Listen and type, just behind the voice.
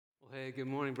Hey, good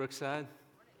morning, Brookside.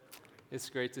 It's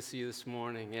great to see you this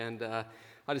morning. And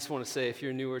I just want to say, if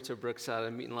you're newer to Brookside,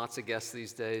 I'm meeting lots of guests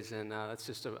these days, and it's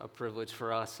just a privilege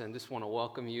for us. And just want to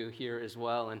welcome you here as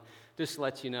well. And just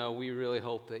let you know, we really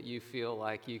hope that you feel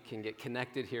like you can get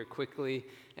connected here quickly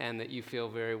and that you feel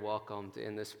very welcomed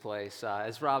in this place.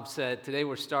 As Rob said, today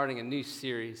we're starting a new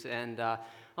series, and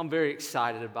I'm very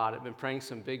excited about it. I've been praying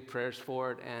some big prayers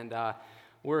for it, and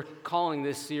we're calling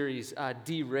this series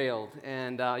Derailed,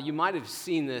 and you might have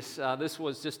seen this. This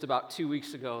was just about 2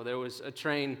 weeks ago. There was a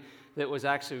train that was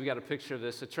actually, we got a picture of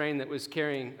this, a train that was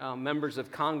carrying members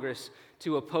of Congress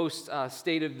to a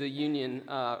post-State of the Union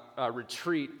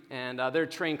retreat, and their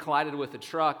train collided with a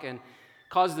truck and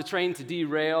caused the train to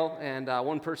derail, and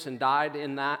one person died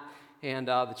in that, and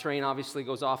the train obviously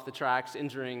goes off the tracks,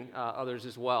 injuring others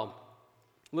as well.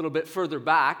 A little bit further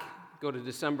back, go to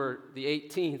December the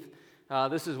 18th,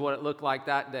 this is what it looked like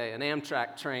that day. An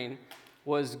Amtrak train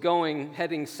was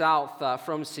heading south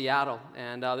from Seattle,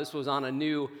 and this was on a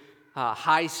new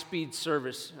high-speed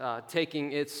service,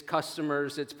 taking its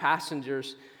customers, its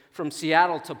passengers, from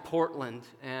Seattle to Portland.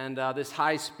 And this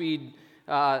high-speed,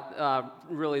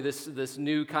 really this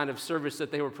new kind of service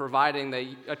that they were providing,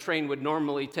 a train would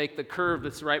normally take the curve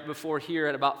that's right before here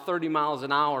at about 30 miles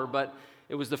an hour, but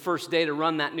it was the first day to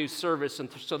run that new service, and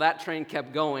so that train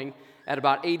kept going at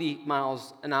about 80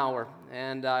 miles an hour,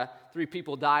 and 3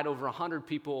 people died, over 100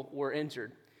 people were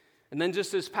injured. And then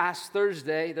just this past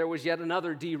Thursday, there was yet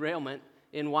another derailment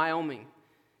in Wyoming.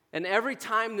 And every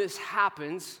time this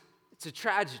happens, it's a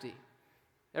tragedy.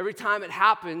 Every time it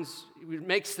happens, it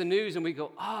makes the news and we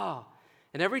go, oh.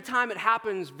 And every time it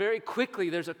happens, very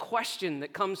quickly, there's a question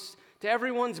that comes to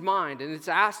everyone's mind, and it's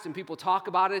asked and people talk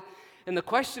about it. And the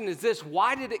question is this: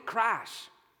 why did it crash?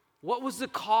 What was the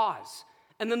cause?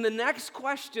 And then the next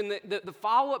question, the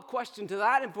follow-up question to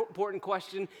that important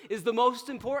question is the most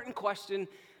important question,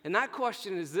 and that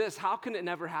question is this: how can it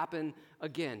never happen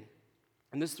again?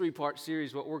 In this 3-part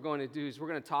series, what we're going to do is we're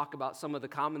going to talk about some of the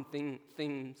common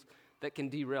things that can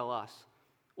derail us.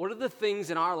 What are the things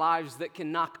in our lives that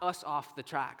can knock us off the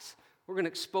tracks? We're going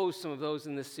to expose some of those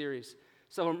in this series.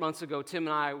 Several months ago, Tim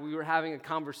and I, we were having a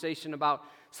conversation about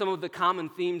some of the common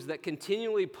themes that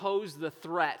continually pose the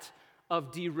threat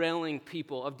of derailing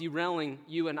people, of derailing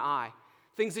you and I.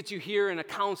 Things that you hear in a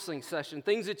counseling session,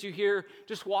 things that you hear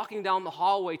just walking down the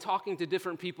hallway, talking to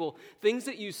different people, things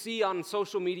that you see on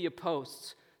social media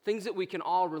posts, things that we can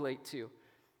all relate to.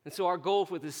 And so our goal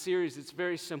with this series, it's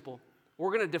very simple.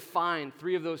 We're going to define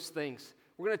 3 of those things.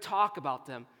 We're going to talk about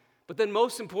them. But then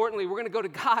most importantly, we're going to go to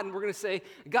God and we're going to say,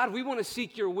 God, we want to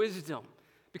seek your wisdom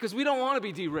because we don't want to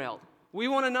be derailed. We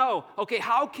want to know, okay,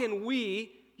 how can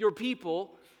we, your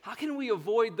people, how can we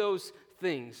avoid those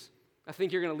things? I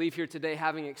think you're going to leave here today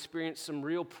having experienced some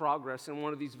real progress in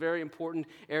one of these very important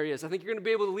areas. I think you're going to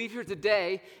be able to leave here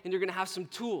today and you're going to have some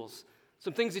tools,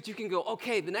 some things that you can go,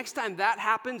 okay, the next time that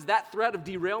happens, that threat of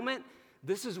derailment,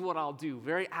 this is what I'll do.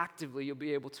 Very actively, you'll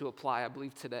be able to apply, I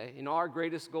believe, today. You know, our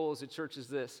greatest goal as a church is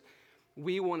this: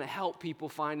 we want to help people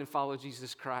find and follow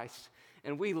Jesus Christ.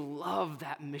 And we love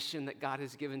that mission that God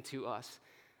has given to us.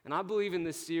 And I believe in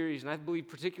this series, and I believe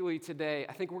particularly today,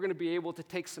 I think we're going to be able to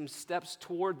take some steps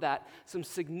toward that, some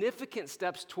significant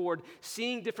steps toward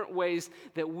seeing different ways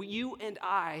that you and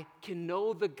I can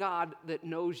know the God that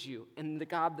knows you and the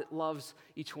God that loves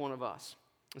each one of us.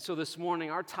 And so this morning,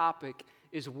 our topic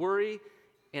is worry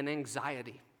and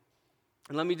anxiety.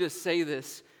 And let me just say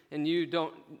this, and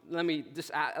let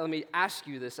me ask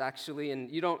you this actually,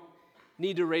 and you don't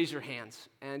need to raise your hands,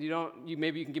 and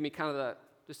maybe you can give me kind of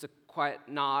just a quiet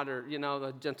nod or,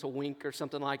 a gentle wink or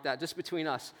something like that, just between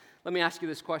us. Let me ask you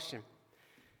this question.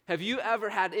 Have you ever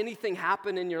had anything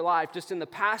happen in your life just in the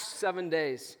past 7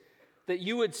 days that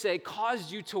you would say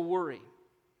caused you to worry?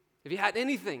 Have you had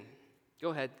anything? Go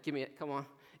ahead, give me it, come on.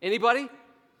 Anybody?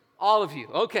 All of you.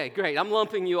 Okay, great. I'm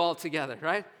lumping you all together,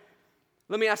 right?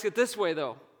 Let me ask it this way,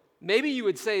 though. Maybe you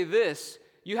would say this: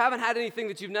 you haven't had anything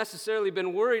that you've necessarily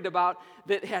been worried about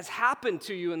that has happened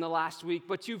to you in the last week,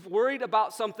 but you've worried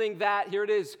about something that, here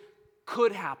it is,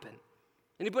 could happen.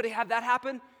 Anybody have that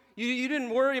happen? You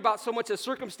didn't worry about so much a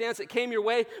circumstance that came your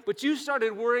way, but you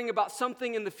started worrying about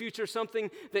something in the future, something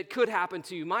that could happen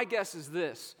to you. My guess is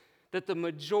this, that the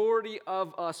majority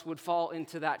of us would fall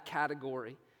into that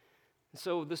category. And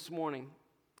so this morning,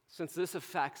 since this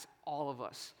affects all of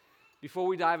us, before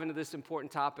we dive into this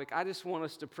important topic, I just want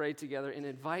us to pray together and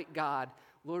invite God.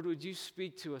 Lord, would you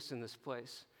speak to us in this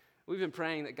place? We've been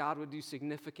praying that God would do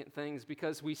significant things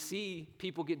because we see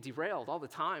people get derailed all the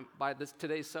time by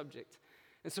today's subject.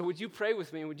 And so would you pray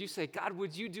with me, and would you say, God,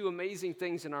 would you do amazing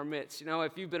things in our midst? You know,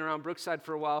 if you've been around Brookside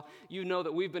for a while, you know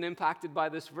that we've been impacted by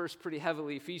this verse pretty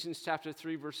heavily, Ephesians chapter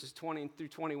 3, verses 20 through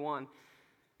 21.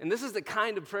 And this is the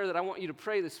kind of prayer that I want you to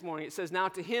pray this morning. It says, now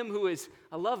to him who is,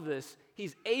 I love this,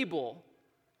 he's able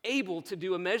to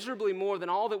do immeasurably more than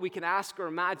all that we can ask or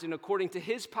imagine according to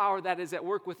his power that is at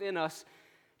work within us.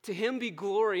 To him be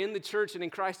glory in the church and in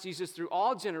Christ Jesus through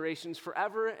all generations,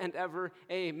 forever and ever.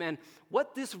 Amen.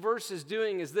 What this verse is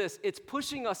doing is this. It's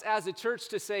pushing us as a church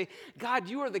to say, God,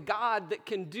 you are the God that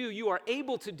can do, you are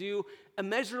able to do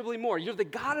immeasurably more. You're the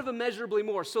God of immeasurably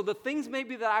more. So the things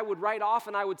maybe that I would write off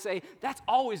and I would say, that's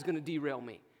always going to derail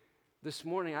me. This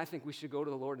morning, I think we should go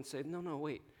to the Lord and say, no,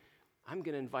 wait. I'm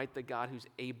going to invite the God who's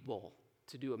able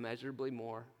to do immeasurably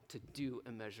more, to do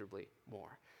immeasurably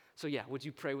more. So yeah, would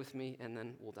you pray with me, and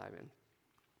then we'll dive in.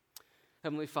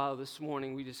 Heavenly Father, this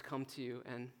morning we just come to you,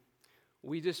 and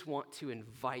we just want to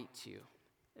invite you.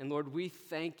 And Lord, we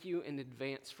thank you in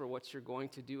advance for what you're going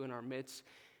to do in our midst.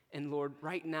 And Lord,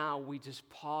 right now we just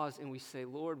pause and we say,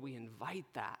 Lord, we invite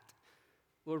that.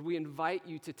 Lord, we invite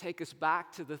you to take us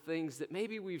back to the things that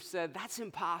maybe we've said, that's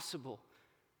impossible.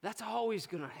 That's always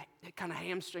going to kind of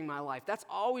hamstring my life. That's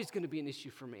always going to be an issue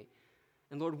for me.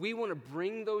 And Lord, we want to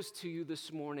bring those to you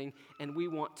this morning, and we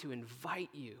want to invite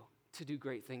you to do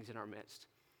great things in our midst.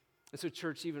 And so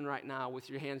church, even right now, with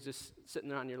your hands just sitting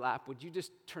there on your lap, would you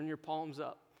just turn your palms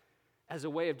up as a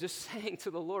way of just saying to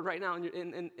the Lord right now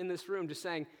in this room, just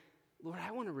saying, Lord,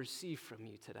 I want to receive from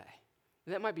you today.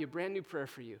 And that might be a brand new prayer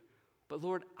for you. But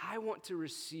Lord, I want to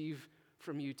receive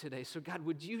from you today. So God,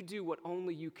 would you do what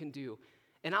only you can do?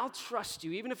 And I'll trust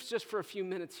you, even if it's just for a few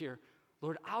minutes here.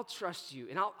 Lord, I'll trust you.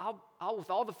 And I'll with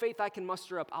all the faith I can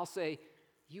muster up, I'll say,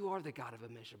 you are the God of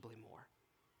immeasurably more.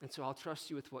 And so I'll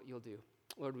trust you with what you'll do.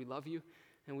 Lord, we love you,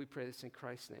 and we pray this in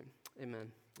Christ's name.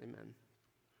 Amen. Amen.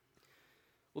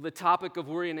 Well, the topic of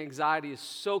worry and anxiety is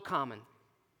so common.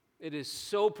 It is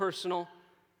so personal,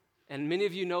 and many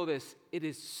of you know this. It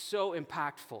is so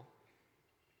impactful.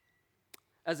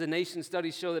 As a nation,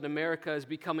 studies show that America is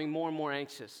becoming more and more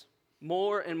anxious.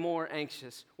 More and more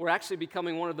anxious. We're actually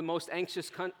becoming one of the most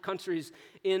anxious countries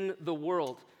in the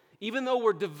world. Even though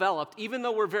we're developed, even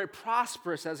though we're very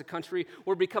prosperous as a country,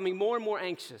 we're becoming more and more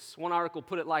anxious. One article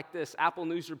put it like this. Apple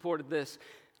News reported this.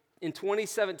 In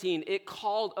 2017, it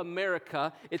called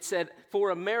America, it said, for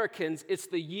Americans, it's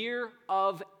the year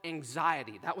of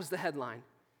anxiety. That was the headline.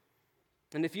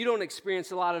 And if you don't experience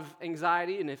a lot of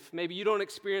anxiety, and if maybe you don't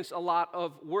experience a lot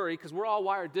of worry, because we're all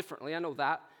wired differently, I know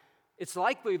that, it's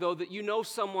likely, though, that you know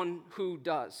someone who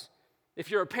does. If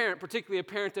you're a parent, particularly a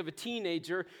parent of a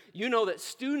teenager, you know that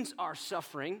students are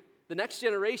suffering. The next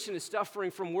generation is suffering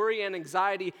from worry and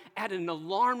anxiety at an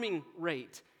alarming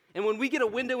rate. And when we get a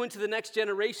window into the next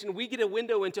generation, we get a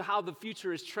window into how the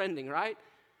future is trending, right?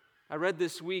 I read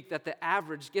this week that the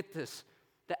average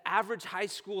high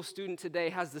school student today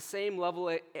has the same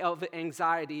level of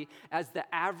anxiety as the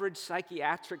average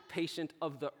psychiatric patient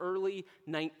of the early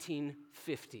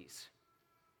 1950s.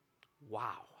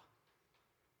 Wow.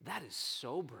 That is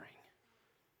sobering.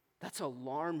 That's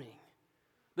alarming.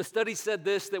 The study said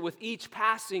this, that with each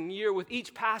passing year, with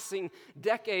each passing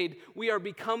decade, we are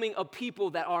becoming a people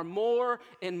that are more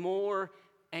and more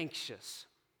anxious.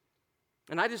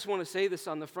 And I just want to say this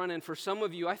on the front end. For some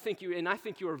of you, I think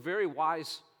you are very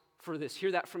wise for this.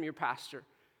 Hear that from your pastor.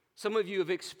 Some of you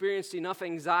have experienced enough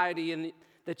anxiety and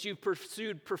that you've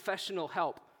pursued professional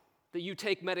help, that you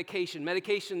take medication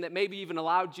that maybe even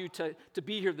allowed you to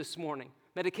be here this morning,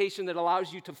 medication that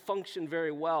allows you to function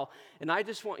very well. And I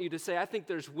just want you to say, I think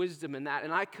there's wisdom in that,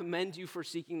 and I commend you for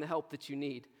seeking the help that you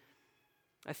need.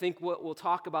 I think what we'll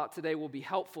talk about today will be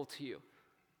helpful to you,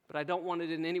 but I don't want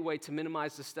it in any way to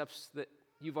minimize the steps that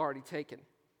you've already taken.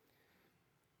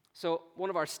 So one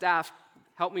of our staff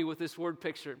helped me with this word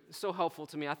picture. It's so helpful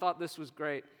to me. I thought this was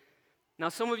great. Now,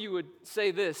 some of you would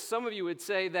say this. Some of you would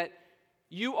say that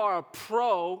you are a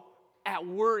pro at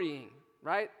worrying,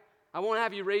 right? I won't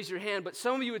have you raise your hand, but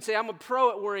some of you would say, I'm a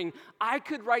pro at worrying. I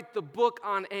could write the book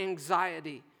on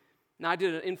anxiety. Now, I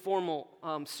did an informal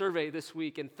survey this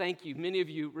week, and thank you. Many of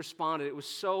you responded. It was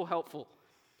so helpful.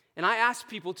 And I asked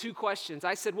people 2 questions.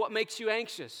 I said, what makes you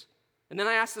anxious? And then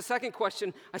I asked the second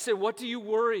question. I said, what do you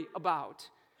worry about?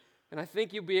 And I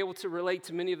think you'll be able to relate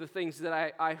to many of the things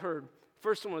that I heard.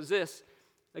 First one was this.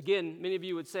 Again, many of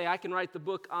you would say, I can write the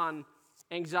book on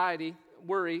anxiety,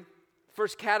 worry.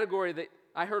 First category that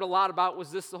I heard a lot about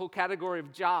was the whole category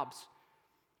of jobs.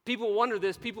 People wonder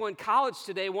this. People in college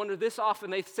today wonder this often.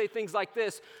 They say things like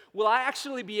this. Will I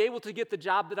actually be able to get the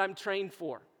job that I'm trained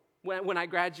for when I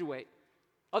graduate?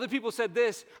 Other people said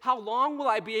this, how long will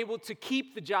I be able to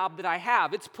keep the job that I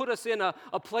have? It's put us in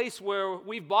a place where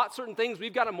we've bought certain things,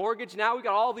 we've got a mortgage now, we've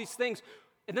got all these things.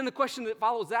 And then the question that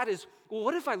follows that is, well,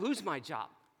 what if I lose my job?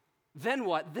 Then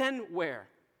what? Then where?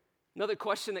 Another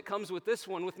question that comes with this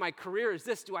one, with my career, is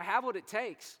this: do I have what it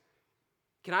takes?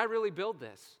 Can I really build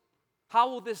this? How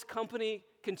will this company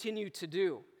continue to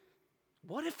do?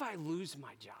 What if I lose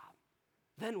my job?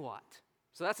 Then what?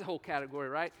 So that's the whole category,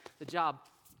 right? The job.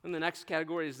 And the next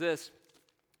category is this.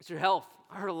 It's your health.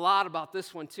 I heard a lot about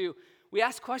this one too. We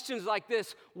ask questions like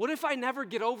this: what if I never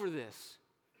get over this?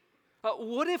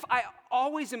 What if I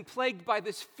always am plagued by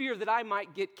this fear that I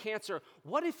might get cancer?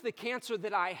 What if the cancer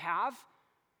that I have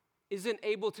isn't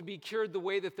able to be cured the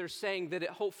way that they're saying that it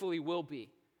hopefully will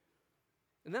be?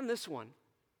 And then this one: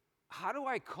 how do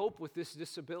I cope with this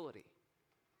disability?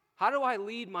 How do I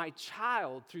lead my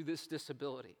child through this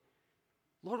disability?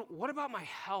 Lord, what about my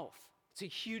health? It's a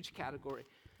huge category.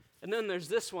 And then there's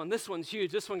this one. This one's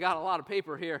huge. This one got a lot of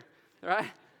paper here,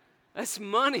 right? That's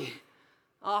money.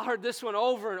 I heard this one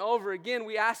over and over again.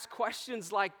 We ask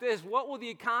questions like this: what will the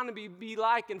economy be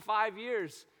like in 5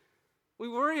 years? We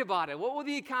worry about it. What will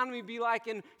the economy be like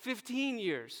in 15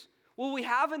 years? Will we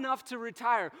have enough to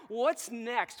retire? What's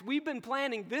next? We've been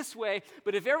planning this way,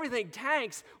 but if everything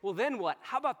tanks, well, then what?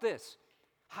 How about this?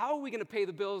 How are we going to pay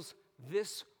the bills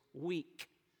this week,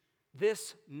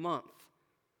 this month?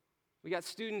 We got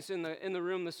students in the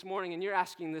room this morning, and you're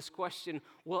asking this question: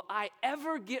 will I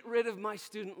ever get rid of my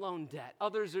student loan debt?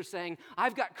 Others are saying,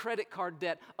 I've got credit card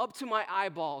debt up to my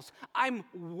eyeballs. I'm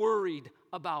worried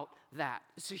about that.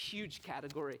 It's a huge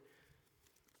category.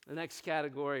 The next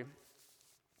category: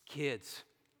 kids.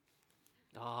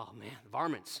 Oh, man,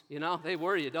 varmints, they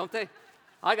worry you, don't they?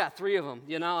 I got 3 of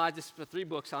them, I just put 3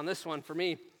 books on this one for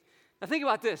me. Now think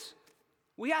about this.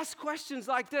 We ask questions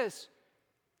like this: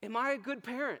 am I a good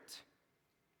parent?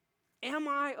 Am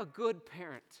I a good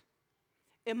parent?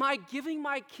 Am I giving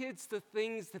my kids the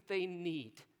things that they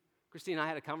need? Christine and I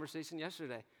had a conversation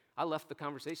yesterday. I left the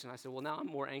conversation. I said, well, now I'm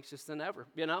more anxious than ever.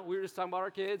 We were just talking about our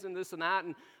kids and this and that.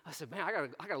 And I said, man,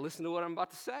 I gotta listen to what I'm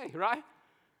about to say, right?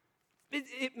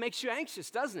 It makes you anxious,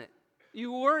 doesn't it?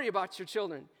 You worry about your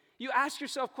children. You ask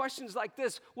yourself questions like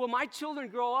this: will my children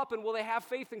grow up and will they have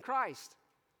faith in Christ?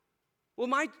 Will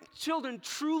my children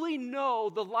truly know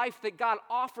the life that God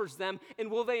offers them, and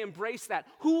will they embrace that?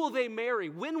 Who will they marry?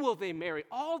 When will they marry?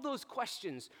 All those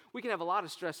questions. We can have a lot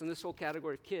of stress in this whole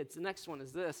category of kids. The next one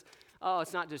is this: oh,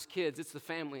 it's not just kids, it's the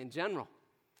family in general.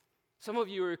 Some of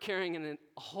you are carrying a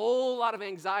whole lot of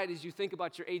anxiety as you think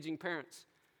about your aging parents,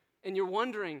 and you're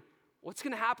wondering, what's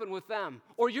going to happen with them?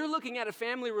 Or you're looking at a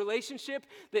family relationship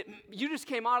that you just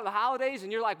came out of the holidays,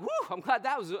 and you're like, whew, I'm glad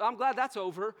that's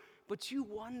over. But you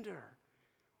wonder,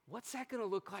 what's that going to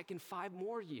look like in 5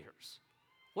 more years?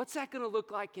 What's that going to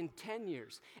look like in 10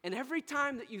 years? And every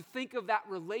time that you think of that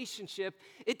relationship,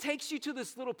 it takes you to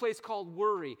this little place called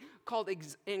worry, called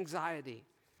anxiety.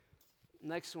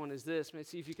 Next one is this. Let's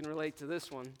see if you can relate to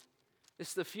this one.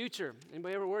 It's the future.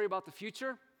 Anybody ever worry about the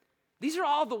future? These are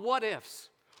all the what ifs.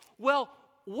 Well,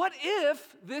 what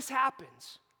if this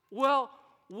happens? Well,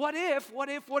 what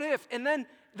if? And then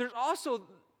there's also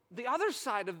the other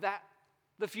side of that,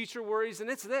 the future worries, and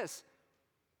it's this: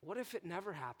 what if it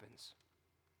never happens?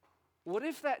 What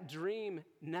if that dream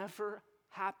never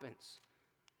happens?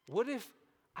 What if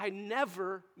I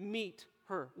never meet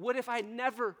her? What if I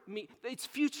never meet? It's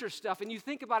future stuff, and you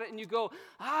think about it and you go,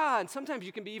 and sometimes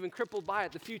you can be even crippled by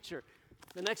it, the future.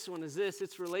 The next one is this: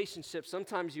 it's relationships.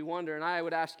 Sometimes you wonder, and I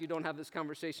would ask you, don't have this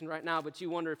conversation right now, but you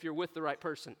wonder if you're with the right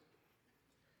person.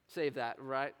 Save that,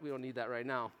 right? We don't need that right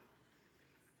now.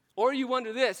 Or you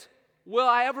wonder this: will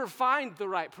I ever find the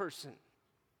right person?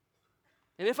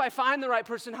 And if I find the right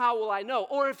person, how will I know?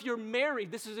 Or if you're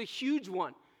married, this is a huge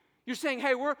one. You're saying,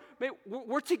 hey,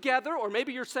 we're together, or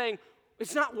maybe you're saying,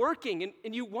 it's not working,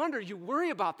 and you wonder, you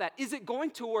worry about that. Is it going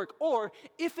to work? Or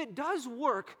if it does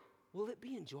work, will it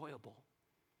be enjoyable?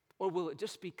 Or will it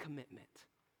just be commitment?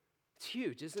 It's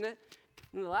huge, isn't it?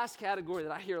 And the last category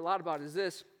that I hear a lot about is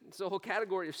this. It's the whole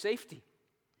category of safety.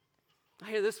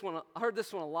 I heard this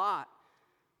one a lot.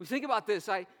 We think about this.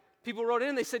 People wrote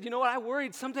in, they said, you know what, I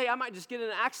worried someday I might just get in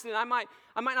an accident. I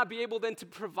might not be able then to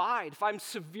provide if I'm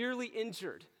severely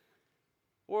injured.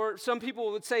 Or some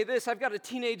people would say this: I've got a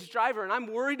teenage driver and I'm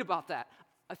worried about that.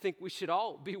 I think we should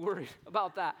all be worried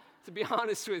about that, to be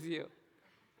honest with you.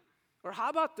 Or how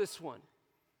about this one?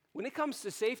 When it comes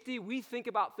to safety, we think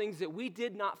about things that we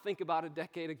did not think about a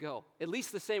decade ago, at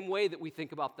least the same way that we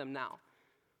think about them now.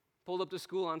 Pulled up to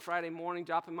school on Friday morning,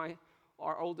 dropping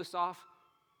our oldest off.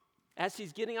 As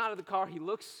he's getting out of the car, he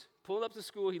looks pulling up to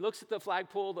school. He looks at the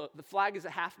flagpole. The flag is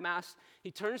at half-mast.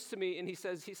 He turns to me and he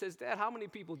says, Dad, how many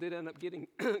people did end up getting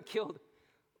killed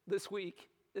this week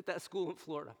at that school in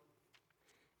Florida?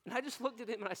 And I just looked at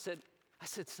him and I said,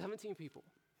 17 people.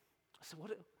 I said,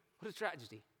 what a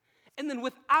tragedy. And then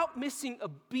without missing a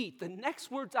beat, the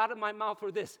next words out of my mouth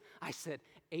were this. I said,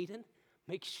 Aiden,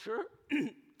 make sure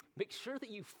that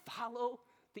you follow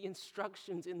the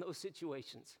instructions in those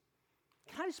situations.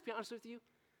 Can I just be honest with you?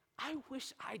 I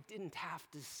wish I didn't have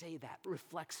to say that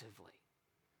reflexively.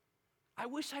 I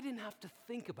wish I didn't have to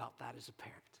think about that as a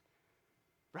parent,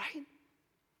 right?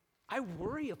 I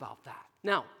worry about that.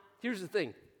 Now, here's the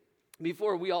thing.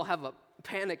 Before we all have a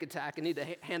panic attack and need to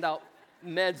hand out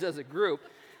meds as a group,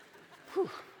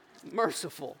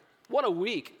 merciful. What a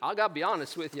week. I got to be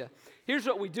honest with you. Here's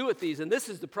what we do with these, and this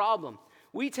is the problem.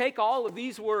 We take all of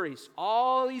these worries,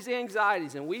 all these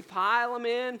anxieties, and we pile them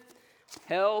in.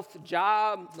 Health,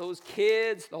 job, those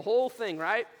kids, the whole thing,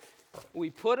 right? We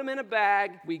put them in a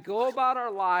bag. We go about our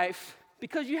life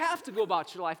because you have to go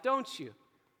about your life, don't you?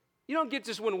 You don't get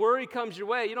just when worry comes your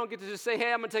way, you don't get to just say,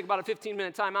 hey, I'm going to take about a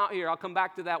 15-minute time out here. I'll come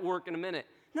back to that work in a minute.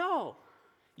 No.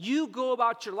 You go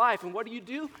about your life, and what do?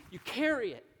 You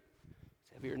carry it.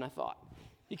 It's heavier than I thought.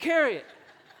 You carry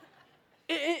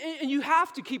it. And you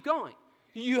have to keep going.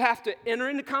 You have to enter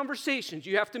into conversations.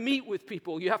 You have to meet with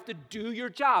people. You have to do your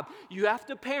job. You have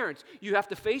to parent. You have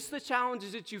to face the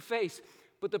challenges that you face.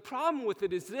 But the problem with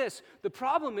it is this. The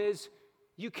problem is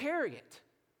you carry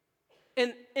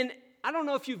it. And I don't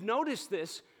know if you've noticed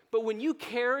this, but when you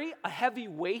carry a heavy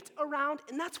weight around,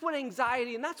 and that's what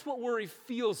anxiety and that's what worry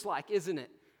feels like, isn't it?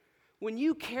 When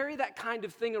you carry that kind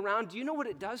of thing around, do you know what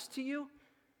it does to you?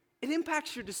 It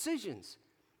impacts your decisions.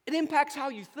 It impacts how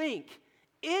you think.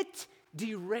 It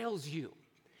derails you.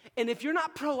 And if you're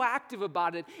not proactive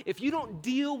about it, if you don't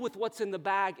deal with what's in the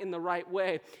bag in the right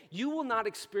way, you will not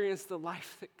experience the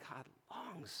life that God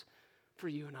longs for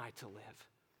you and I to live.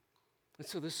 And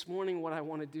so this morning, what I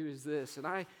want to do is this, and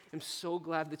I am so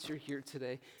glad that you're here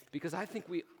today, because I think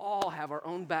we all have our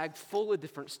own bag full of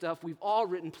different stuff. We've all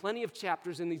written plenty of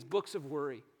chapters in these books of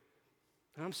worry.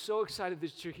 And I'm so excited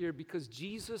that you're here because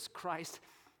Jesus Christ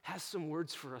has some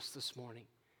words for us this morning.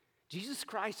 Jesus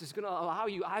Christ is going to allow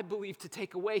you, I believe, to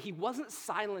take away. He wasn't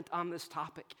silent on this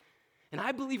topic. And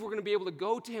I believe we're going to be able to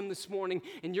go to him this morning,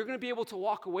 and you're going to be able to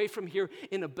walk away from here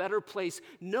in a better place,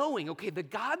 knowing, okay, the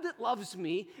God that loves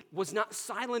me was not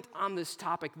silent on this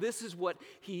topic. This is what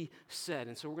he said.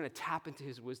 And so we're going to tap into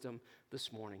his wisdom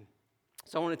this morning.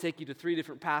 So I want to take you to 3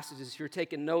 different passages. If you're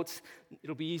taking notes,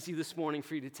 it'll be easy this morning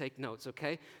for you to take notes,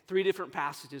 okay? 3 different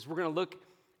passages. We're going to look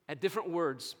at different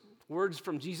words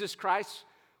from Jesus Christ.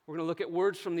 We're going to look at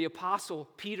words from the Apostle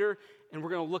Peter, and we're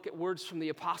going to look at words from the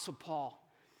Apostle Paul.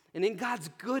 And in God's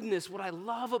goodness, what I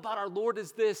love about our Lord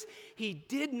is this. He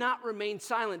did not remain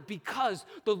silent because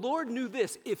the Lord knew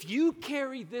this. If you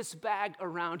carry this bag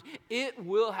around, it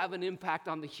will have an impact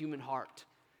on the human heart.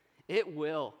 It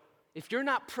will. If you're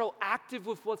not proactive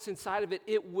with what's inside of it,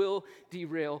 it will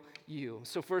derail you.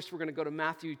 So first, we're going to go to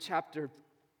Matthew chapter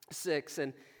 6,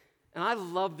 and I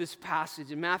love this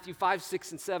passage. In Matthew 5,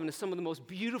 6, and 7 is some of the most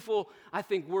beautiful, I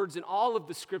think, words in all of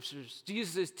the scriptures.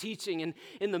 Jesus is teaching, and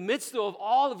in the midst of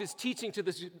all of his teaching to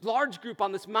this large group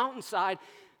on this mountainside,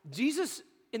 Jesus,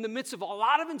 in the midst of a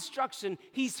lot of instruction,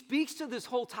 he speaks to this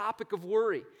whole topic of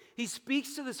worry. He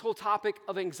speaks to this whole topic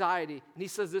of anxiety. And he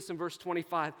says this in verse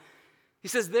 25. He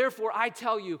says, therefore, I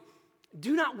tell you,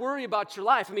 do not worry about your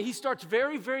life. I mean, he starts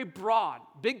very, very broad,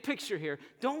 big picture here.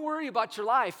 Don't worry about your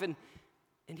life. And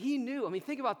he knew,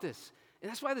 think about this. And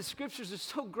that's why the scriptures are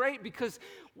so great, because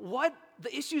what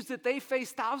the issues that they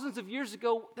faced thousands of years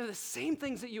ago, they're the same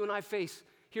things that you and I face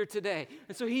here today.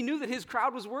 And so he knew that his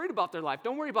crowd was worried about their life.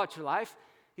 Don't worry about your life.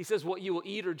 He says what you will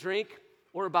eat or drink,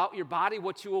 or about your body,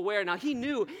 what you will wear. Now, he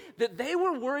knew that they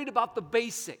were worried about the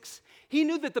basics. He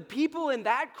knew that the people in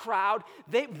that crowd,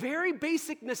 very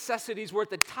basic necessities were at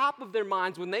the top of their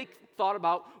minds when they thought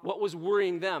about what was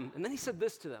worrying them. And then he said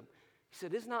this to them. He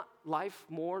said, is not life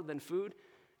more than food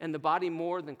and the body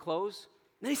more than clothes?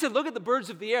 And then he said, look at the birds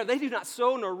of the air. They do not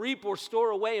sow nor reap or store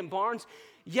away in barns.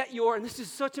 Yet and this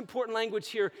is such important language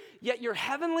here, yet your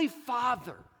heavenly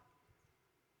Father,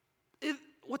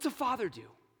 what's a father do?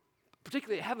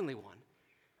 Particularly a heavenly one.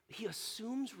 He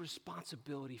assumes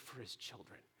responsibility for his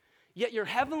children. Yet your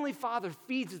heavenly Father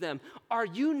feeds them. Are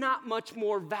you not much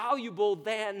more valuable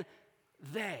than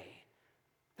they?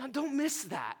 Now don't miss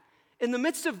that. In the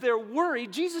midst of their worry,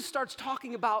 Jesus starts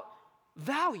talking about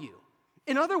value.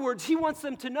 In other words, he wants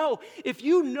them to know, if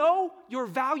you know your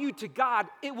value to God,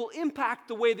 it will impact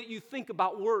the way that you think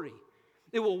about worry.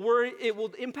 It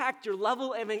will impact your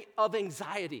level of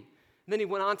anxiety. And then he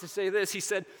went on to say this. He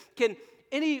said, can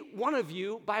any one of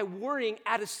you, by worrying,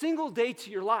 add a single day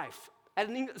to your life, add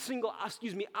a single,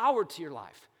 hour to your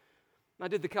life? I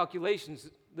did the calculations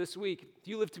this week. If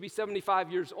you live to be 75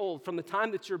 years old, from the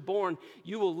time that you're born,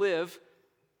 you will live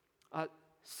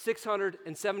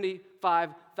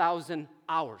 675,000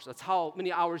 hours. That's how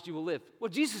many hours you will live.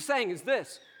 What Jesus is saying is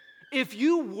this: if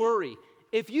you worry,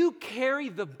 if you carry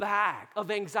the bag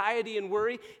of anxiety and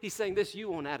worry, he's saying this: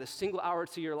 you won't add a single hour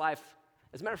to your life.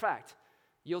 As a matter of fact,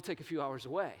 you'll take a few hours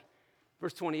away.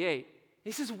 Verse 28,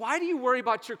 he says, why do you worry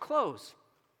about your clothes?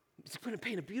 He's going to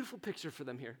paint a beautiful picture for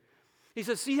them here. He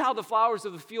says, see how the flowers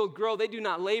of the field grow. They do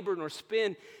not labor nor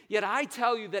spin. Yet I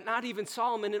tell you that not even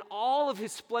Solomon in all of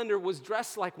his splendor was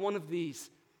dressed like one of these.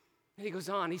 And he goes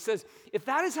on. He says, if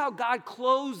that is how God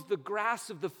clothes the grass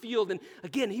of the field, and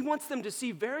again, he wants them to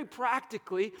see very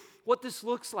practically what this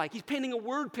looks like. He's painting a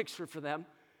word picture for them.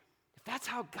 If that's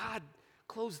how God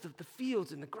clothes the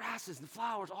fields and the grasses and the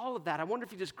flowers, all of that, I wonder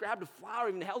if he just grabbed a flower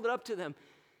and held it up to them.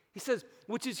 He says,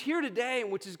 which is here today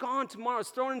and which is gone tomorrow, is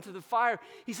thrown into the fire.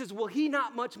 He says, will he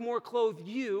not much more clothe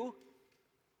you?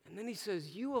 And then he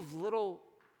says, you of little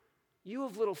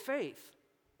faith.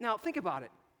 Now, think about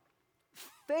it.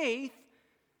 Faith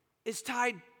is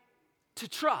tied to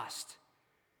trust.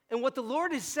 And what the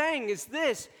Lord is saying is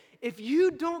this: if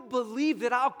you don't believe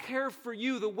that I'll care for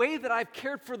you the way that I've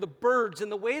cared for the birds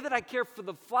and the way that I care for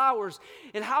the flowers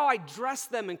and how I dress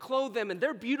them and clothe them, and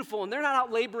they're beautiful and they're not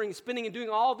out laboring, spinning, and doing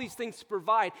all these things to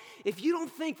provide, if you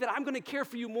don't think that I'm going to care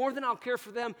for you more than I'll care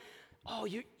for them,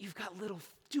 you've got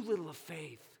too little of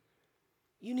faith.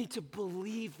 You need to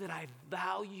believe that I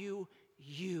value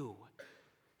you.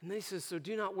 And then he says, so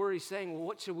do not worry, saying, well,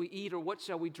 what shall we eat, or what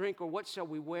shall we drink, or what shall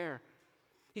we wear?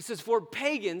 He says, for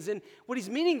pagans, and what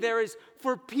he's meaning there is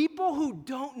for people who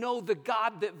don't know the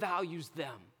God that values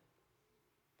them.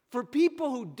 For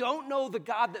people who don't know the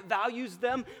God that values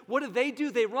them, what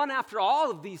do? They run after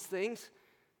all of these things.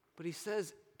 But he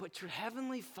says, but your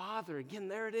heavenly Father, again,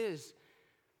 there it is.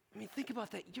 I mean, think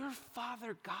about that. Your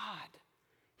Father God,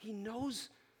 he knows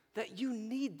that you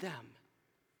need them.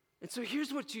 And so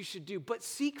here's what you should do. But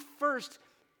seek first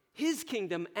his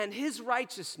kingdom and his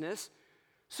righteousness.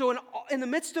 So in the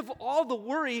midst of all the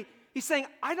worry, he's saying,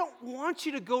 I don't want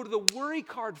you to go to the worry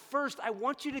card first. I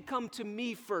want you to come to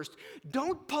me first.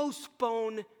 Don't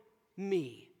postpone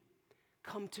me.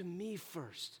 Come to me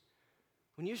first.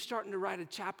 When you're starting to write a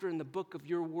chapter in the book of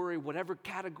your worry, whatever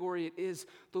category it is,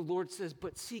 the Lord says,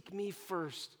 but seek me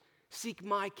first. Seek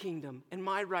my kingdom and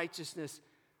my righteousness.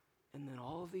 And then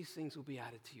all of these things will be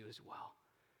added to you as well.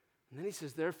 And then he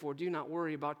says, therefore, do not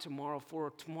worry about tomorrow,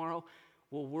 for tomorrow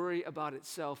will worry about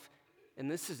itself.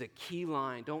 And this is a key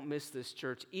line. Don't miss this,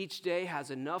 church. Each day has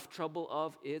enough trouble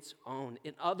of its own.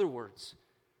 In other words,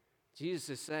 Jesus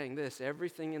is saying this: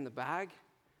 everything in the bag,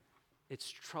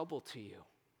 it's trouble to you.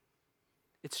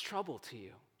 It's trouble to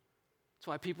you. That's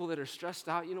why people that are stressed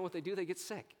out, you know what they do? They get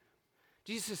sick.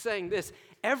 Jesus is saying this: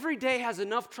 every day has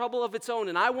enough trouble of its own.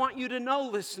 And I want you to know,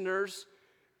 listeners,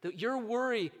 that your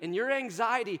worry and your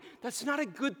anxiety, that's not a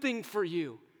good thing for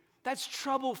you. That's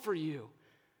trouble for you.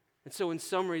 And so in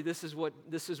summary, this is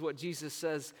what Jesus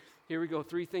says. Here we go.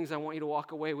 3 things I want you to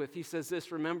walk away with. He says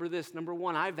this: remember this. Number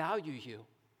 1, I value you.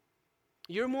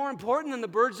 You're more important than the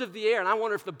birds of the air. And I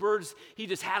wonder if the birds, he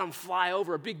just had them fly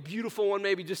over, a big, beautiful one,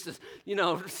 maybe just,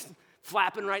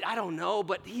 flapping right. I don't know.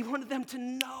 But he wanted them to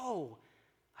know,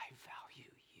 I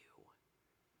value you.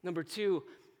 Number 2,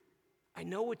 I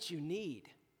know what you need.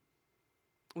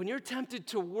 When you're tempted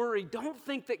to worry, don't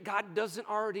think that God doesn't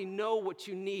already know what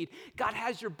you need. God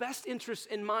has your best interests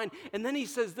in mind. And then he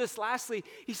says this lastly,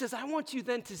 he says, I want you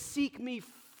then to seek me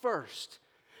first.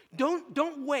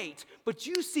 Don't wait, but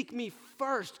you seek me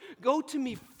first. Go to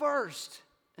me first,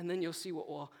 and then you'll see what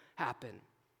will happen.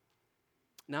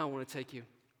 Now I want to take you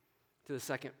to the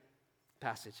second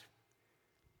passage.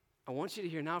 I want you to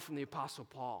hear now from the Apostle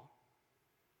Paul.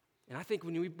 And I think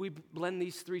when we blend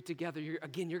these 3 together, you're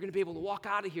going to be able to walk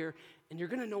out of here and you're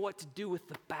going to know what to do with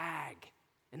the bag.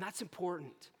 And that's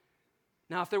important.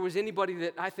 Now, if there was anybody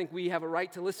that I think we have a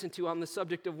right to listen to on the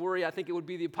subject of worry, I think it would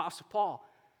be the Apostle Paul.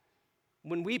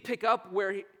 When we pick up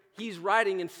where he's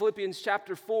writing in Philippians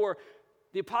chapter 4,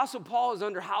 the Apostle Paul is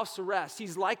under house arrest.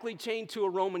 He's likely chained to a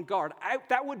Roman guard.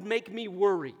 That would make me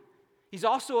worry. He's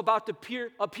also about to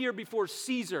appear before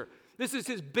Caesar. This is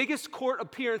his biggest court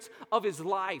appearance of his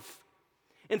life.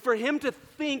 And for him to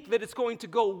think that it's going to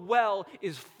go well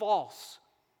is false.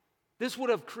 This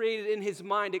would have created in his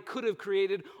mind, it could have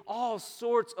created all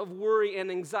sorts of worry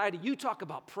and anxiety. You talk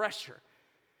about pressure.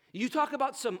 You talk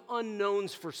about some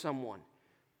unknowns for someone.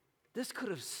 This could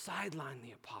have sidelined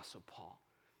the Apostle Paul.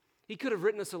 He could have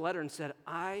written us a letter and said,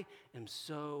 I am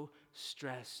so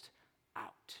stressed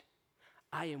out.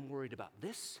 I am worried about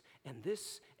this and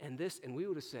this and this. And we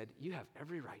would have said, you have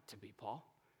every right to be, Paul.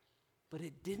 But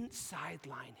it didn't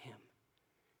sideline him.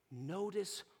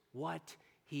 Notice what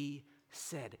he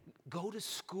said. Go to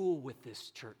school with this,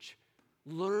 church.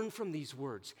 Learn from these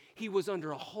words. He was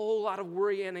under a whole lot of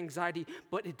worry and anxiety,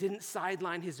 but it didn't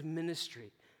sideline his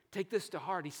ministry. Take this to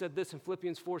heart. He said this in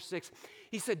Philippians 4:6.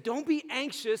 He said, don't be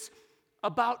anxious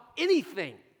about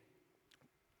anything.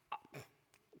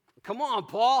 Come on,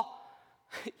 Paul.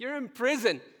 You're in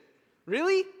prison.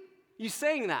 Really? You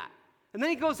saying that? And then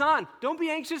he goes on, don't be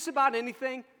anxious about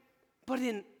anything, but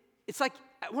it's like,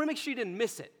 I want to make sure you didn't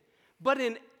miss it, but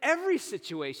in every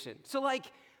situation. So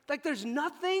like there's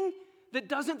nothing that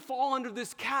doesn't fall under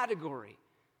this category,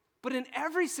 but in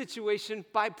every situation,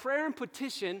 by prayer and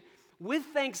petition, with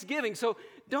thanksgiving. So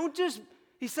don't just,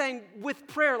 he's saying with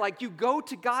prayer, like you go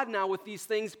to God now with these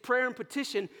things, prayer and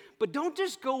petition, but don't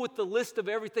just go with the list of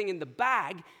everything in the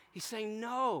bag. He's saying,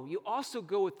 no, you also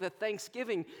go with the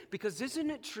thanksgiving, because isn't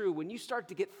it true when you start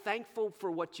to get thankful for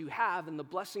what you have and the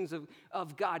blessings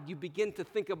of God, you begin to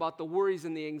think about the worries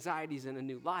and the anxieties in a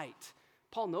new light.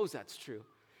 Paul knows that's true.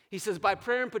 He says, by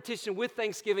prayer and petition with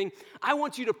thanksgiving, I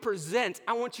want you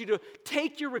to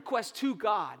take your request to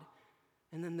God.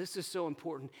 And then this is so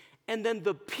important. And then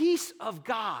the peace of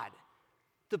God.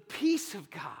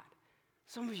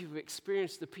 Some of you have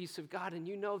experienced the peace of God and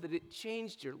you know that it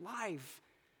changed your life.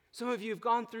 Some of you have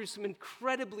gone through some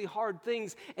incredibly hard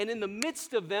things, and in the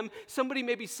midst of them, somebody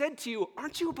maybe said to you,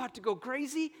 aren't you about to go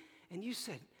crazy? And you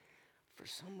said, for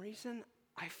some reason,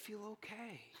 I feel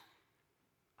okay.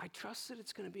 I trust that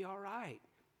it's going to be all right.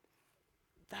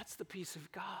 That's the peace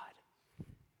of God.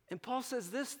 And Paul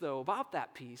says this, though, about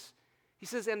that peace. He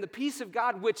says, and the peace of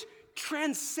God, which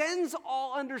transcends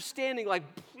all understanding, like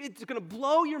it's going to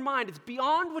blow your mind. It's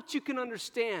beyond what you can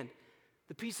understand.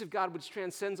 The peace of God, which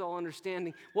transcends all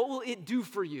understanding, what will it do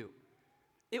for you?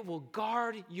 It will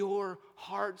guard your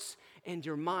hearts and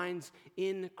your minds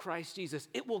in Christ Jesus.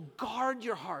 It will guard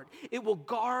your heart. It will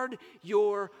guard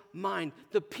your mind.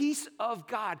 The peace of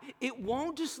God, it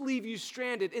won't just leave you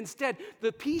stranded. Instead,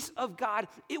 the peace of God,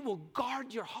 it will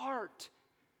guard your heart.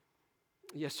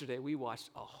 Yesterday, we watched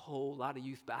a whole lot of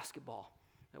youth basketball.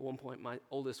 At one point, my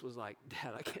oldest was like,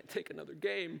 Dad, I can't take another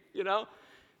game,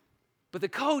 But the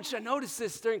coach, I noticed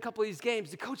this during a couple of these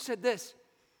games, the coach said this.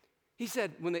 He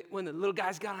said, when the little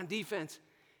guys got on defense,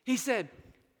 he said,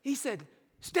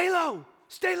 stay low.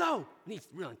 And he's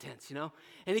real intense,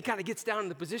 And he kind of gets down in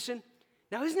the position.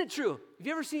 Now, isn't it true? Have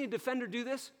you ever seen a defender do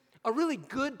this? A really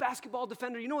good basketball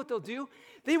defender, you know what they'll do?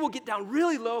 They will get down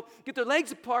really low, get their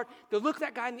legs apart, they'll look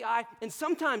that guy in the eye, and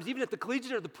sometimes, even at the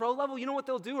collegiate or the pro level, you know what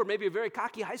they'll do? Or maybe a very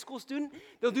cocky high school student,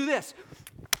 they'll do this.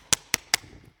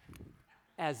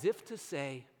 As if to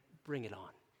say, bring it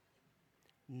on.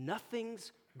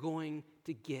 Nothing's going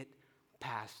to get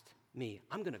past me.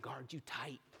 I'm going to guard you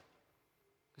tight.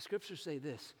 The scriptures say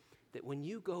this, that when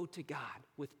you go to God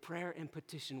with prayer and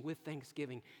petition, with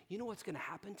thanksgiving, you know what's going to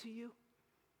happen to you?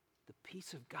 The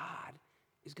peace of God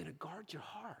is going to guard your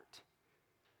heart.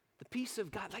 The peace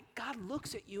of God, like God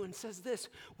looks at you and says this,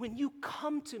 when you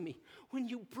come to me, when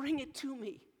you bring it to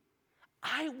me,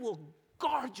 I will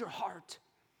guard your heart.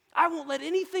 I won't let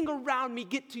anything around me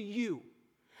get to you.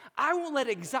 I won't let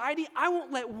anxiety, I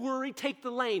won't let worry take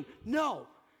the lane. No,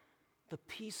 the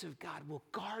peace of God will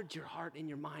guard your heart and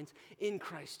your minds in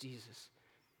Christ Jesus.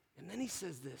 And then he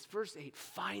says this, verse 8,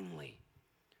 finally,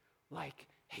 like,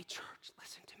 hey church,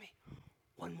 listen to me.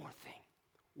 One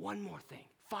more thing.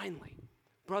 Finally,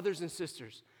 brothers and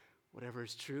sisters, whatever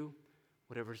is true,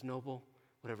 whatever is noble,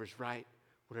 whatever is right,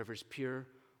 whatever is pure,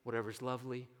 whatever is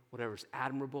lovely, whatever is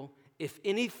admirable, if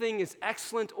anything is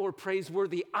excellent or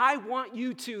praiseworthy, I want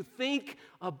you to think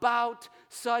about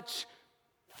such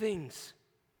things.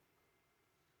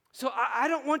 So I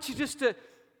don't want you just to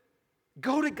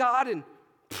go to God and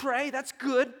pray. That's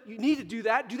good. You need to do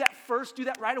that. Do that first. Do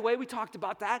that right away. We talked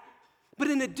about that. But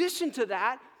in addition to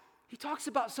that, he talks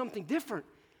about something different.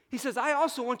 He says, I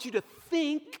also want you to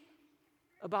think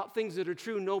about things that are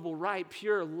true, noble, right,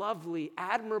 pure, lovely,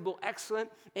 admirable, excellent,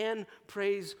 and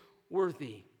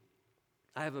praiseworthy.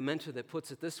 I have a mentor that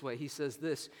puts it this way. He says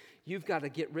this, you've got to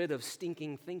get rid of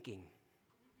stinking thinking.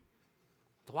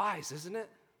 It's wise, isn't it?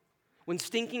 When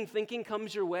stinking thinking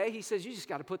comes your way, he says, you just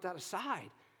got to put that aside.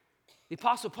 The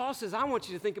Apostle Paul says, I want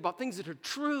you to think about things that are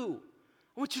true.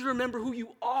 I want you to remember who you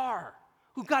are,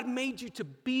 who God made you to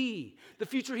be, the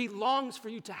future he longs for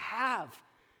you to have.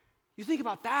 You think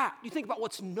about that. You think about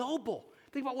what's noble.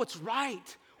 Think about what's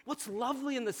right, What's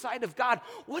lovely in the sight of God?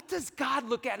 What does God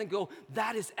look at and go,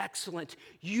 that is excellent?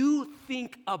 You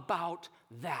think about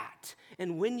that.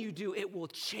 And when you do, it will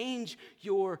change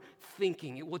your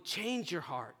thinking. It will change your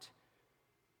heart.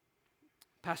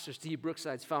 Pastor Steve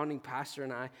Brookside's founding pastor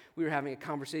and I, we were having a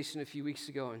conversation a few weeks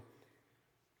ago,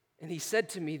 and he said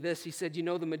to me this. He said,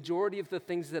 the majority of the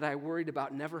things that I worried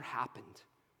about never happened.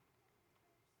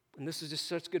 And this is just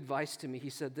such good advice to me. He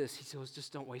said this. He said,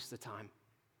 just don't waste the time.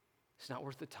 It's not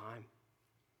worth the time.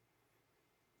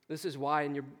 This is why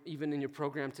even in your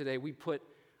program today, we put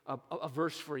a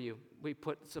verse for you. We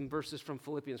put some verses from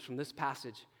Philippians, from this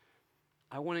passage.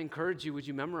 I want to encourage you, would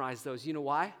you memorize those? You know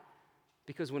why?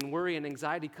 Because when worry and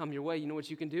anxiety come your way, you know what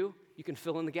you can do? You can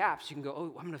fill in the gaps. You can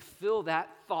go, I'm going to fill that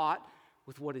thought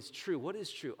with what is true. What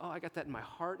is true? Oh, I got that in my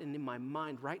heart and in my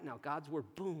mind right now. God's word,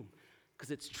 boom.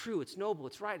 Because it's true, it's noble,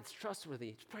 it's right, it's trustworthy,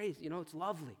 it's praise, it's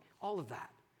lovely. All of that.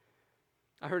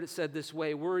 I heard it said this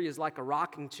way: worry is like a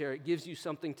rocking chair. It gives you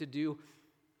something to do,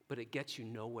 but it gets you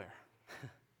nowhere.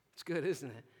 It's good, isn't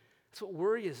it? That's what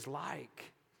worry is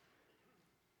like.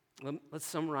 Let's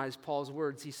summarize Paul's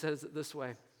words. He says it this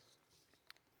way.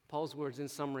 Paul's words in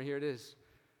summary, here it is.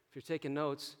 If you're taking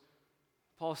notes,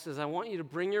 Paul says, I want you to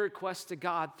bring your requests to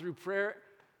God through prayer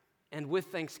and with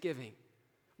thanksgiving.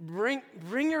 Bring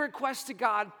your requests to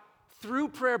God through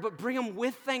prayer, but bring them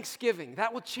with thanksgiving.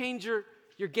 That will change your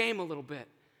game a little bit.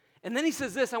 And then he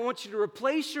says this, I want you to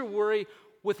replace your worry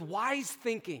with wise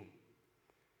thinking.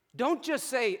 Don't just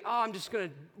say, I'm just going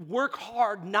to work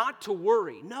hard not to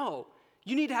worry. No,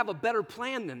 you need to have a better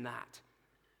plan than that.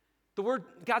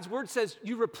 God's word says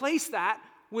you replace that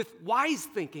with wise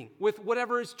thinking, with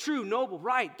whatever is true, noble,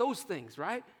 right, those things,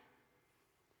 right?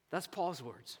 That's Paul's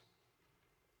words.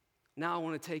 Now I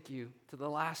want to take you to the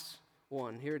last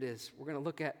one. Here it is. We're going to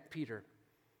look at Peter.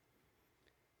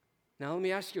 Now let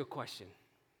me ask you a question.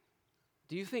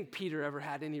 Do you think Peter ever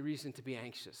had any reason to be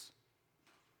anxious?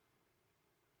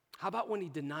 How about when he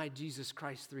denied Jesus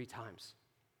Christ 3 times?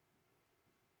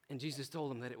 And Jesus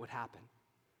told him that it would happen.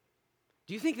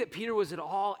 Do you think that Peter was at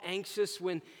all anxious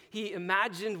when he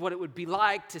imagined what it would be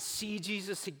like to see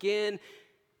Jesus again?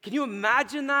 Can you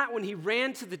imagine that when he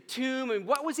ran to the tomb? And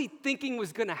what was he thinking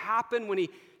was going to happen when he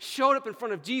showed up in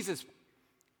front of Jesus?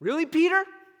 Really, Peter?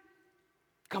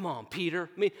 Come on, Peter.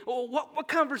 I mean, what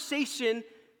conversation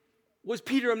was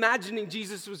Peter imagining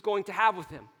Jesus was going to have with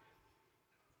him?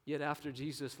 Yet after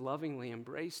Jesus lovingly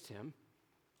embraced him,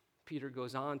 Peter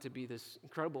goes on to be this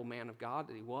incredible man of God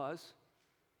that he was.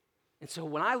 And so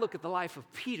when I look at the life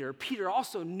of Peter, Peter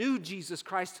also knew Jesus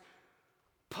Christ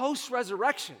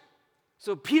post-resurrection.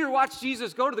 So Peter watched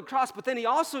Jesus go to the cross, but then he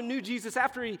also knew Jesus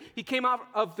after he came out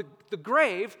of the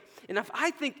grave. And if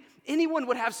I think anyone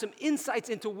would have some insights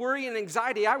into worry and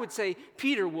anxiety, I would say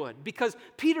Peter would. Because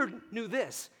Peter knew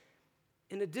this.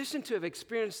 In addition to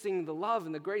experiencing the love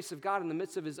and the grace of God in the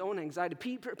midst of his own anxiety,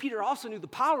 Peter also knew the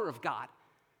power of God.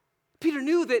 Peter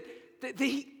knew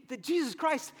that Jesus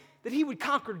Christ, that he would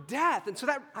conquer death. And so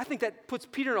I think that puts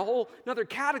Peter in a whole another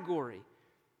category.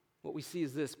 What we see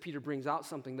is this. Peter brings out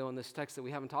something, though, in this text that we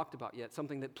haven't talked about yet,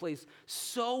 something that plays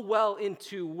so well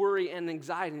into worry and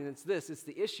anxiety, and it's this. It's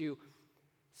the issue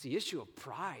of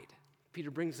pride. Peter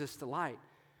brings this to light.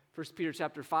 1 Peter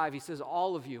chapter 5, he says,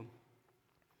 all of you,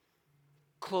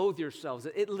 clothe yourselves.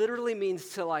 It literally means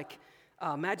to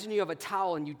imagine you have a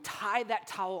towel and you tie that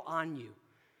towel on you.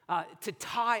 To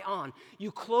tie on.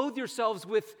 You clothe yourselves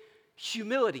with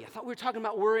humility. I thought we were talking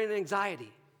about worry and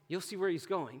anxiety. You'll see where he's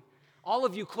going. All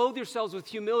of you clothe yourselves with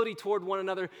humility toward one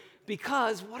another,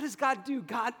 because what does God do?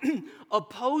 God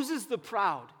opposes the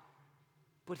proud,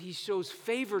 but he shows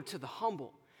favor to the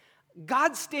humble.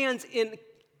 God stands in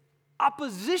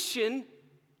opposition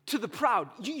to the proud.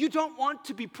 You don't want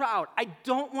to be proud. I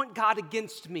don't want God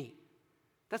against me.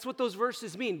 That's what those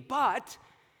verses mean. But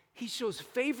he shows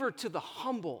favor to the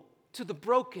humble, to the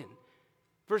broken.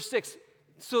 Verse 6,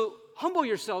 so humble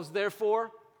yourselves, therefore.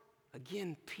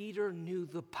 Again, Peter knew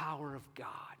the power of God.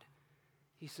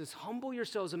 He says, humble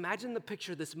yourselves. Imagine the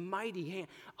picture, this mighty hand.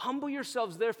 Humble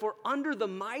yourselves, therefore, under the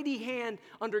mighty hand,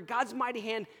 under God's mighty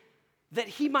hand, that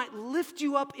he might lift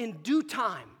you up in due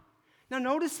time. Now,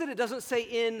 notice that it doesn't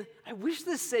say I wish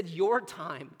this said your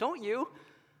time, don't you?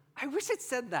 I wish it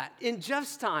said that, in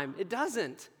Jeff's time. It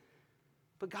doesn't.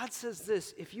 But God says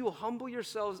this, if you will humble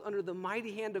yourselves under the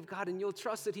mighty hand of God and you'll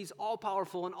trust that he's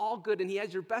all-powerful and all good and he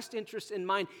has your best interests in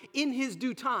mind in his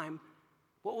due time,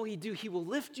 what will he do? He will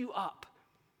lift you up.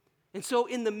 And so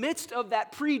in the midst of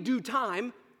that pre-due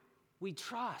time, we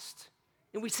trust.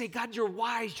 And we say, God, you're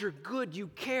wise, you're good, you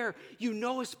care, you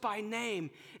know us by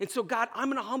name. And so God, I'm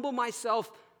going to humble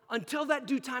myself until that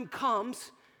due time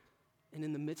comes. And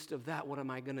in the midst of that, what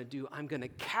am I going to do? I'm going to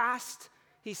cast,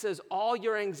 he says, all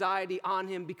your anxiety on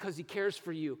him because he cares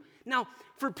for you. Now,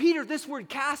 for Peter, this word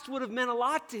cast would have meant a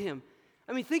lot to him.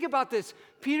 I mean, think about this.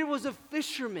 Peter was a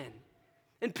fisherman.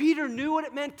 And Peter knew what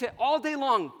it meant to all day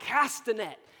long cast a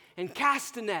net and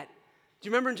cast a net. Do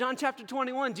you remember in John chapter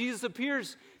 21, Jesus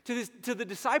appears to the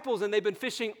disciples and they've been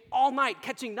fishing all night,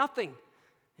 catching nothing.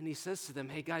 And he says to them,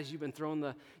 hey guys, you've been throwing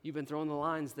the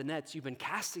lines, the nets, you've been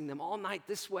casting them all night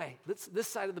this way, this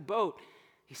side of the boat.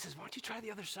 He says, why don't you try the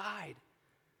other side?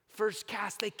 First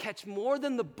cast, they catch more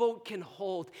than the boat can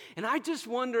hold. And I just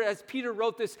wonder, as Peter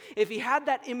wrote this, if he had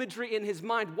that imagery in his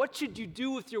mind, what should you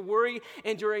do with your worry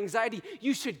and your anxiety?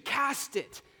 You should cast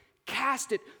it,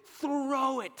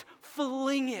 throw it,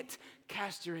 fling it.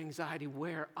 Cast your anxiety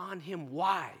where? On him.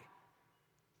 Why?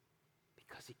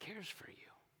 Because he cares for you.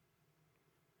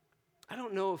 I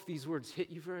don't know if these words hit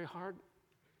you very hard,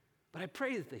 but I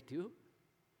pray that they do.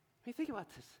 I mean, think about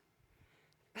this.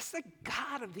 That's the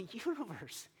God of the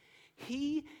universe.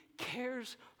 He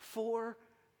cares for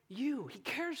you. He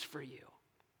cares for you.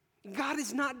 God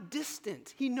is not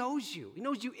distant. He knows you. He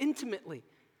knows you intimately.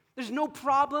 There's no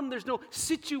problem, there's no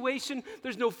situation,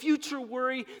 there's no future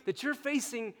worry that you're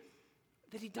facing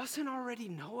that he doesn't already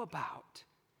know about.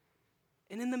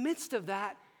 And in the midst of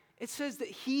that, it says that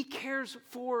he cares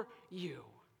for you.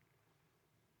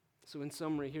 So in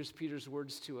summary, here's Peter's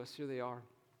words to us. Here they are.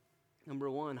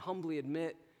 Number one, humbly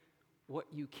admit what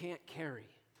you can't carry.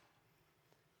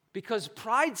 Because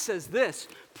pride says this.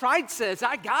 Pride says,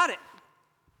 I got it.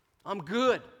 I'm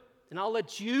good. And I'll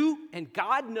let you and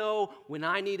God know when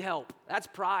I need help. That's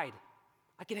pride.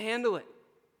 I can handle it.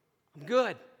 I'm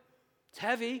good. It's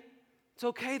heavy. It's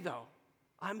okay though.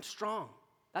 I'm strong.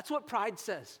 That's what pride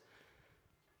says.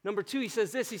 Number two, he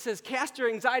says this. He says, cast your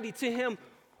anxiety to him.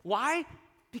 Why?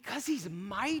 Because he's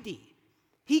mighty.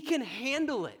 He can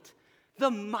handle it. The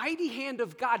mighty hand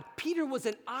of God. Peter was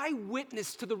an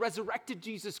eyewitness to the resurrected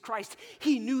Jesus Christ.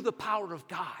 He knew the power of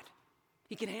God.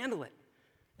 He can handle it.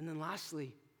 And then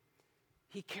lastly,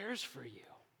 he cares for you.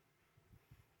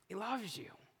 He loves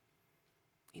you.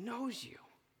 He knows you.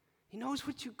 He knows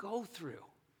what you go through.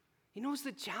 He knows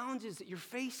the challenges that you're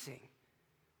facing.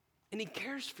 And he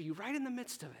cares for you right in the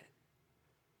midst of it.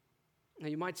 Now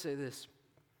you might say this.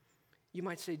 You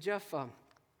might say, Jeff,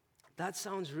 that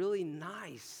sounds really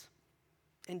nice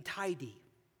and tidy.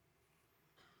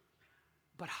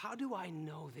 But how do I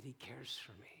know that he cares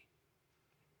for me?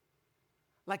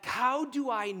 Like, how do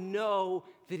I know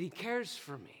that he cares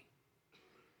for me?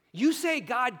 You say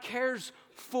God cares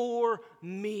for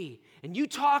me. And you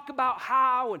talk about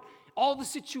how and all the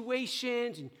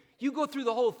situations. And you go through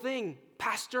the whole thing,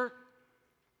 Pastor.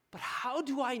 But how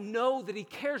do I know that he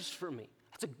cares for me?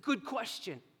 That's a good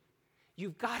question.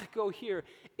 You've got to go here.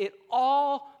 It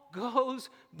all goes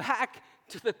back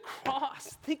to the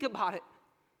cross. Think about it.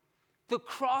 The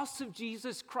cross of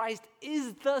Jesus Christ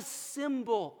is the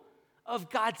symbol of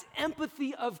God's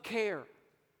empathy of care.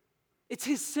 It's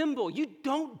his symbol. You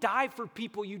don't die for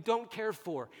people you don't care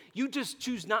for. You just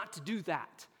choose not to do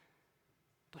that.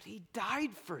 But he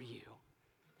died for you.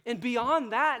 And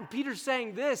beyond that, and Peter's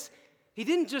saying this, he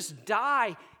didn't just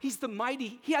die. He has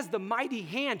the mighty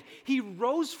hand. He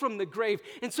rose from the grave.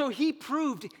 And so he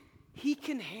proved he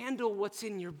can handle what's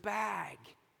in your bag.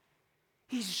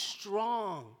 He's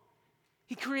strong.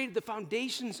 He created the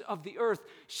foundations of the earth.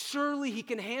 Surely he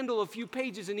can handle a few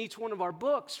pages in each one of our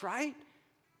books, right?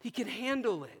 He can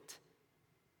handle it.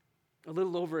 A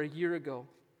little over a year ago,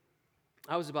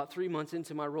 I was about 3 months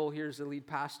into my role here as the lead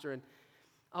pastor, and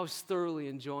I was thoroughly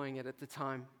enjoying it at the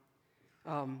time.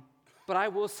 But I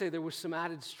will say there was some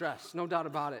added stress, no doubt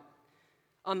about it.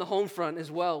 On the home front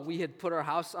as well, we had put our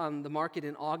house on the market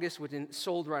in August, which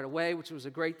sold right away, which was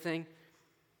a great thing.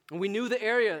 And we knew the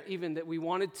area even that we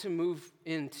wanted to move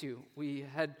into. We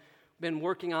had been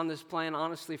working on this plan,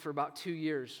 honestly, for about 2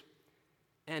 years.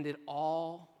 And it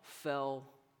all fell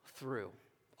through.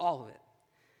 All of it.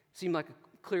 Seemed like a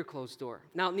clear closed door.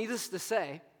 Now, needless to say, I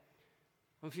don't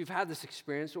know if you've had this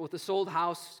experience, but with a sold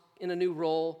house in a new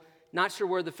role, not sure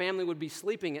where the family would be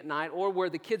sleeping at night or where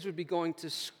the kids would be going to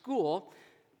school,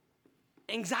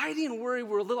 anxiety and worry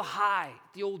were a little high.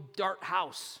 The old Dart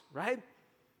house, right?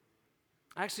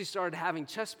 I actually started having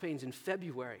chest pains in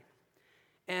February.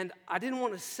 And I didn't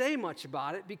want to say much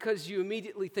about it because you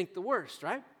immediately think the worst,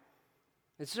 right?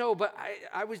 And so, but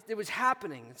it was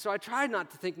happening. And so I tried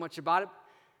not to think much about it.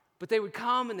 But they would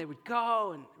come and they would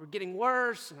go and it was getting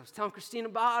worse. And I was telling Christine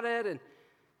about it. And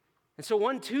so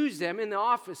one Tuesday, I'm in the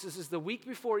office. This is the week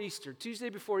before Easter, Tuesday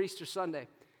before Easter Sunday.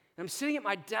 And I'm sitting at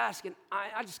my desk and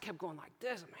I just kept going like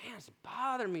this. Man, it's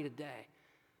bothering me today.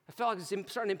 I felt like it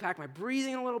was starting to impact my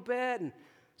breathing a little bit. And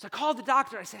so I called the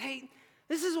doctor. I said, hey,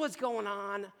 this is what's going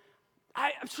on.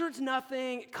 I'm sure it's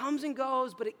nothing. It comes and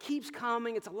goes, but it keeps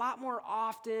coming. It's a lot more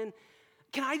often.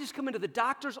 Can I just come into the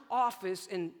doctor's office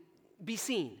and be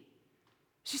seen?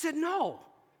 She said, no.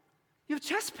 You have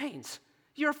chest pains.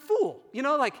 You're a fool. You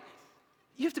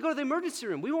have to go to the emergency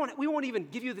room. We won't even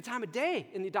give you the time of day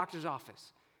in the doctor's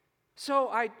office. So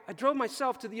I drove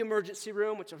myself to the emergency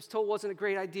room, which I was told wasn't a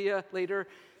great idea later.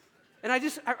 And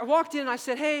I walked in and I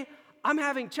said, hey, I'm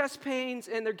having chest pains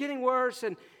and they're getting worse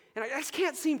and I just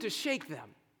can't seem to shake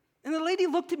them. And the lady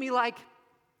looked at me like,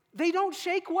 they don't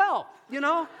shake well,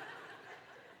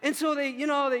 And so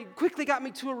they quickly got me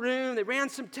to a room. They ran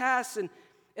some tests and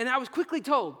I was quickly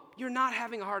told, you're not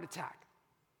having a heart attack.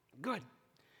 Good.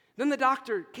 Then the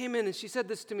doctor came in and she said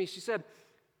this to me. She said,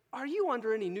 are you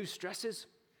under any new stresses?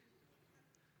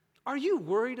 Are you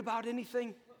worried about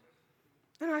anything?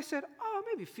 And I said,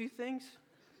 maybe a few things.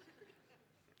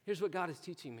 Here's what God is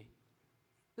teaching me.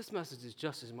 This message is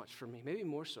just as much for me, maybe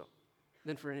more so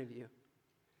than for any of you.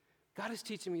 God is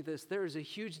teaching me this. There is a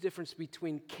huge difference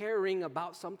between caring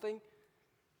about something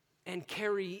and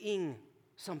carrying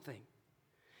something.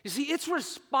 You see, it's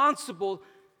responsible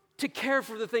to care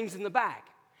for the things in the bag.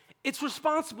 It's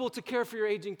responsible to care for your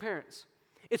aging parents.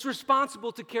 It's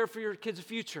responsible to care for your kids'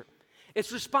 future.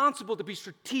 It's responsible to be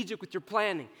strategic with your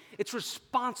planning. It's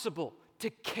responsible to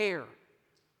care.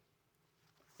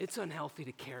 It's unhealthy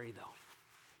to carry, though.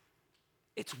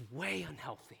 It's way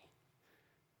unhealthy.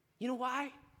 You know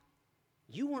why?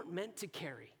 You weren't meant to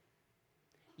carry.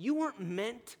 You weren't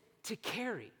meant to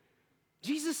carry.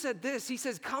 Jesus said this. He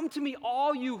says, come to me,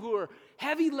 all you who are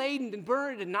heavy laden and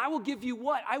burdened, and I will give you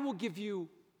what? I will give you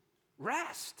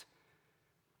rest.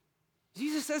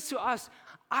 Jesus says to us,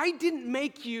 I didn't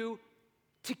make you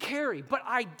to carry, but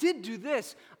I did do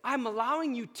this. I'm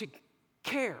allowing you to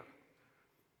care.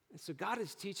 And so God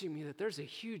is teaching me that there's a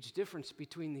huge difference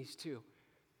between these two.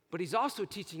 But he's also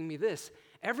teaching me this.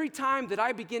 Every time that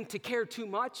I begin to care too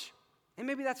much, and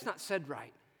maybe that's not said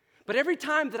right, but every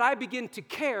time that I begin to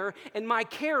care and my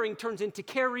caring turns into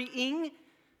carrying,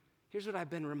 here's what I've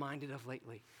been reminded of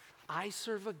lately. I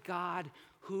serve a God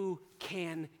who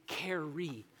can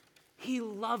carry. He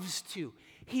loves to.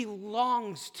 He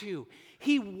longs to.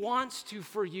 He wants to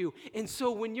for you. And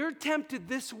so when you're tempted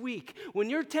this week, when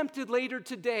you're tempted later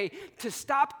today to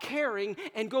stop caring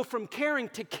and go from caring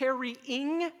to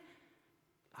carrying,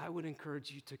 I would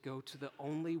encourage you to go to the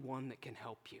only one that can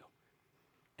help you.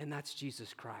 And that's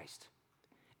Jesus Christ.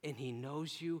 And he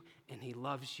knows you and he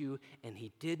loves you and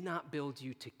he did not build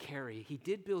you to carry. He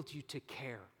did build you to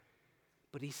care.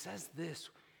 But he says this.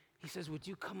 He says, would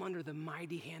you come under the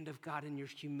mighty hand of God in your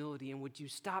humility, and would you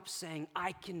stop saying,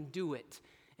 I can do it?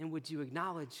 And would you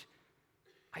acknowledge,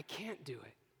 I can't do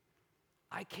it.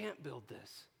 I can't build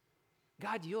this.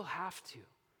 God, you'll have to.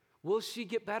 Will she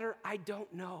get better? I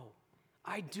don't know.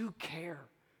 I do care.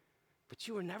 But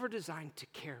you were never designed to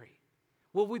carry.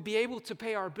 Will we be able to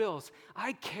pay our bills?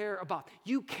 I care about,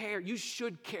 you care, you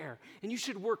should care, and you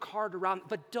should work hard around,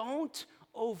 but don't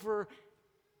over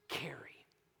carry.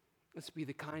 Let's be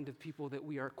the kind of people that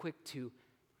we are quick to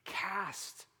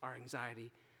cast our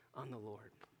anxiety on the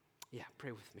Lord. Yeah,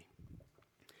 pray with me.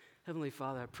 Heavenly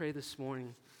Father, I pray this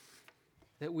morning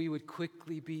that we would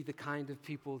quickly be the kind of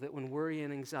people that when worry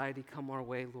and anxiety come our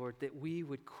way, Lord, that we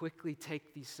would quickly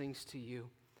take these things to you.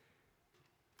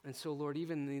 And so, Lord,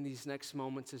 even in these next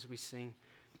moments as we sing,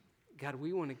 God,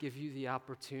 we want to give you the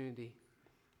opportunity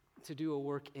to do a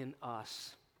work in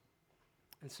us.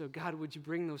 And so, God, would you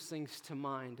bring those things to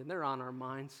mind? And they're on our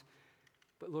minds.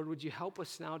 But, Lord, would you help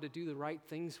us now to do the right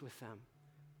things with them?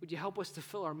 Would you help us to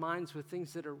fill our minds with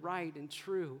things that are right and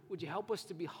true? Would you help us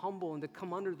to be humble and to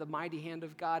come under the mighty hand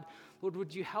of God? Lord,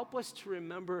 would you help us to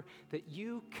remember that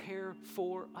you care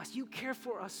for us? You care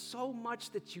for us so much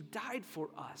that you died for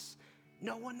us.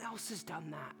 No one else has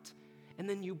done that. And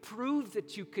then you proved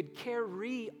that you could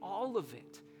carry all of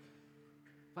it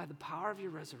by the power of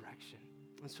your resurrection.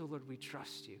 And so, Lord, we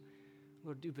trust you.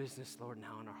 Lord, do business, Lord,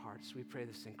 now in our hearts. We pray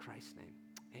this in Christ's name.